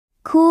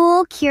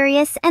Cool,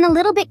 curious, and a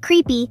little bit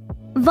creepy,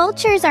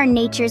 vultures are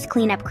nature's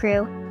cleanup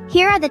crew.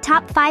 Here are the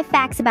top 5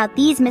 facts about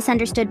these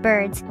misunderstood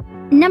birds.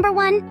 Number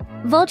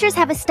 1. Vultures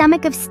have a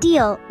stomach of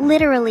steel,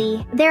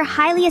 literally. Their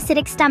highly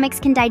acidic stomachs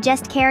can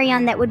digest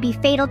carrion that would be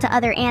fatal to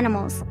other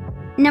animals.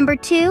 Number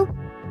 2.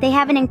 They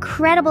have an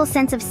incredible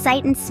sense of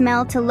sight and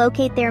smell to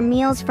locate their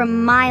meals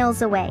from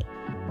miles away.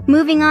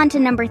 Moving on to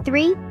number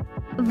 3.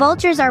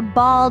 Vultures are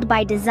bald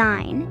by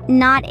design,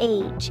 not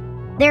age.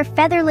 Their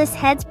featherless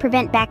heads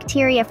prevent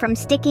bacteria from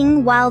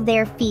sticking while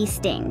they're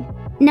feasting.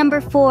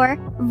 Number 4.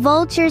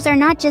 Vultures are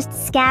not just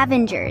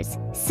scavengers.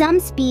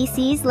 Some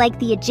species, like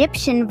the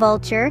Egyptian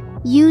vulture,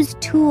 use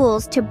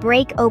tools to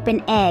break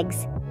open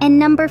eggs. And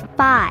number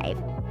 5.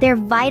 They're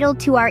vital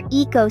to our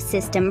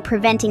ecosystem,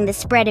 preventing the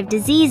spread of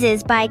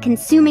diseases by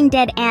consuming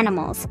dead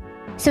animals.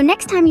 So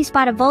next time you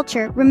spot a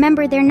vulture,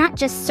 remember they're not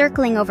just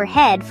circling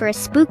overhead for a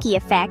spooky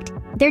effect.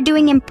 They're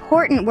doing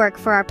important work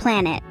for our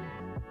planet.